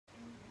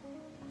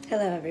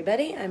Hello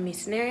everybody, I'm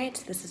Miss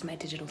Narrates. This is my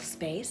digital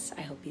space.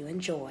 I hope you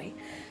enjoy.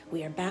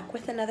 We are back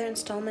with another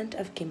installment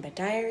of Gimba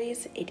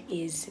Diaries. It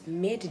is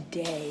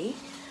midday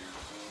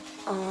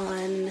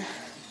on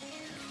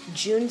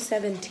June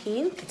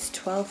 17th. It's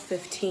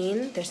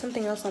 12:15. There's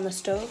something else on the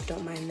stove,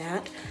 don't mind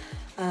that.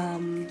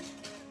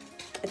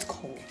 It's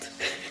cold.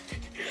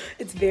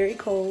 It's very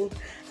cold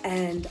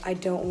and I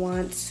don't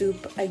want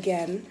soup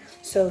again.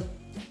 So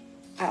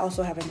I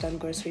also haven't done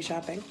grocery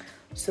shopping.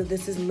 So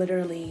this is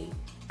literally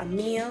a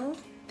meal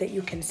that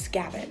you can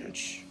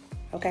scavenge,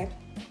 okay?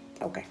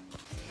 Okay.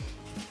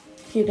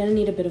 You're gonna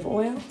need a bit of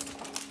oil.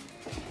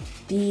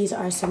 These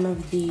are some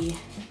of the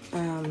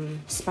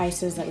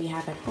spices that we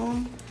have at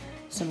home.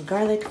 Some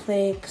garlic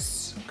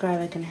flakes,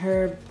 garlic and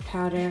herb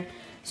powder,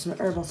 some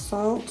herbal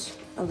salt,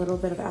 a little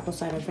bit of apple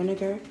cider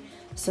vinegar,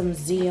 some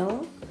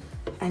zeal,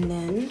 and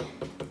then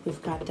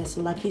we've got this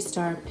Lucky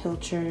Star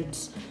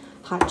Pilchard's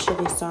hot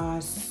chili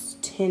sauce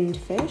tinned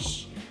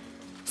fish,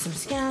 some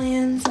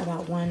scallions,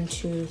 about 1,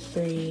 2,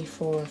 3,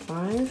 4,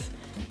 5,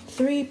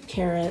 3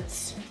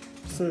 carrots,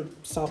 some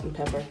salt and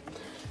pepper.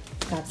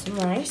 Got some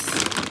rice.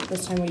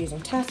 This time we're using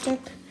tastic,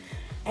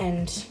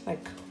 and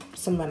like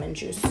some lemon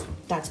juice.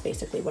 That's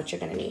basically what you're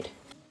gonna need.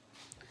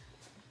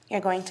 You're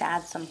going to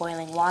add some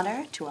boiling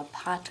water to a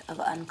pot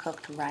of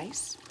uncooked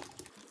rice.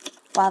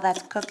 While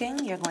that's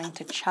cooking, you're going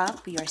to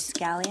chop your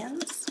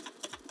scallions.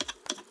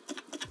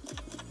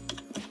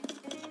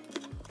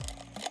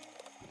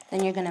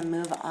 Then you're going to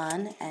move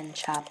on and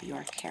chop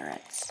your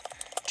carrots.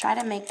 Try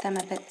to make them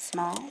a bit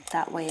small,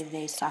 that way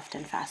they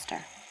soften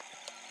faster.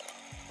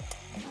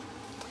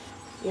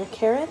 Your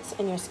carrots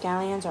and your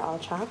scallions are all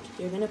chopped.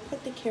 You're going to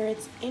put the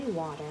carrots in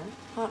water,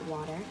 hot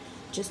water,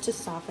 just to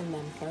soften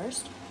them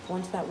first.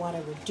 Once that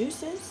water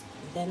reduces,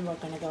 then we're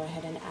going to go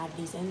ahead and add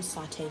these in,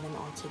 saute them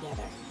all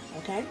together.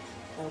 Okay?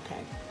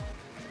 Okay.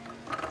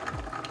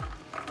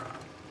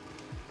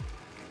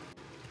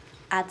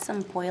 Add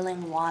some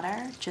boiling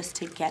water just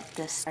to get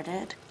this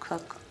started.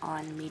 Cook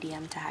on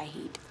medium to high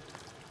heat.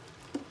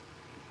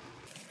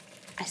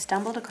 I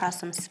stumbled across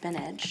some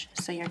spinach,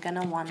 so you're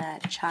gonna wanna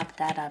chop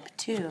that up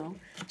too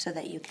so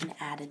that you can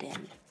add it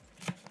in.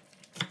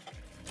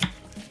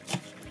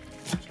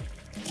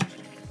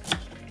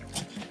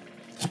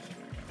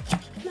 I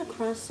came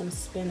across some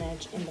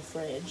spinach in the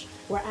fridge.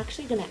 We're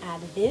actually gonna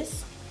add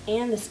this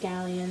and the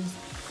scallions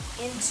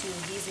into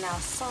these now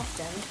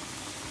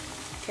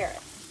softened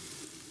carrots.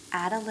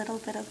 Add a little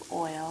bit of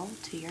oil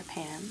to your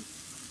pan.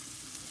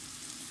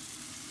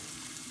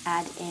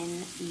 Add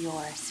in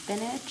your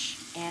spinach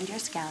and your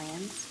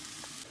scallions.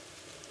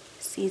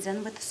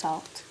 Season with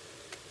salt.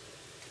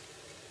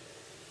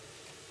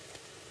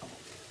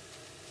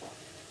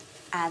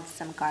 Add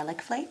some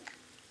garlic flake,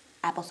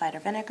 apple cider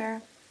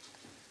vinegar,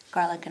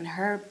 garlic and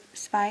herb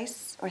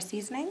spice or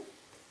seasoning,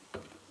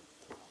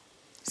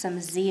 some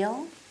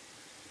zeal,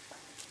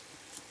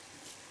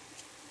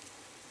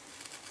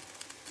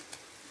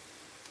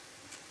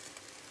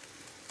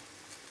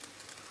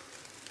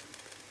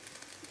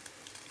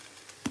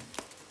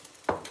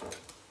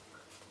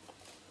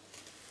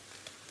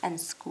 and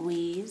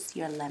squeeze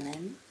your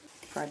lemon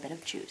for a bit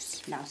of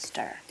juice. Now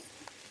stir.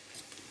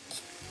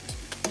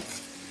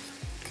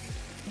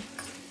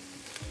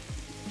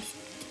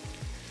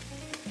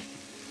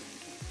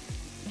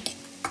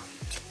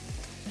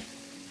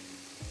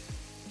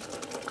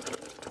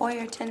 Pour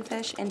your tin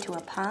fish into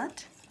a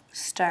pot.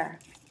 Stir.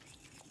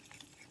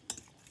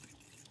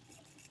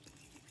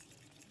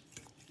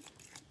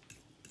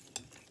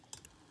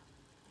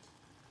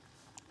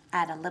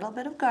 Add a little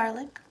bit of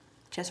garlic,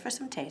 just for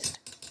some taste.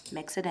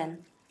 Mix it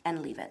in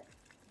and leave it.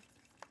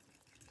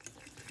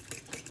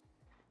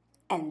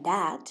 And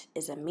that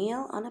is a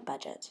meal on a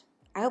budget.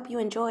 I hope you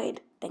enjoyed.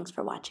 Thanks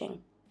for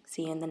watching.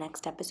 See you in the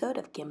next episode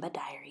of Gimba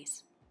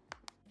Diaries.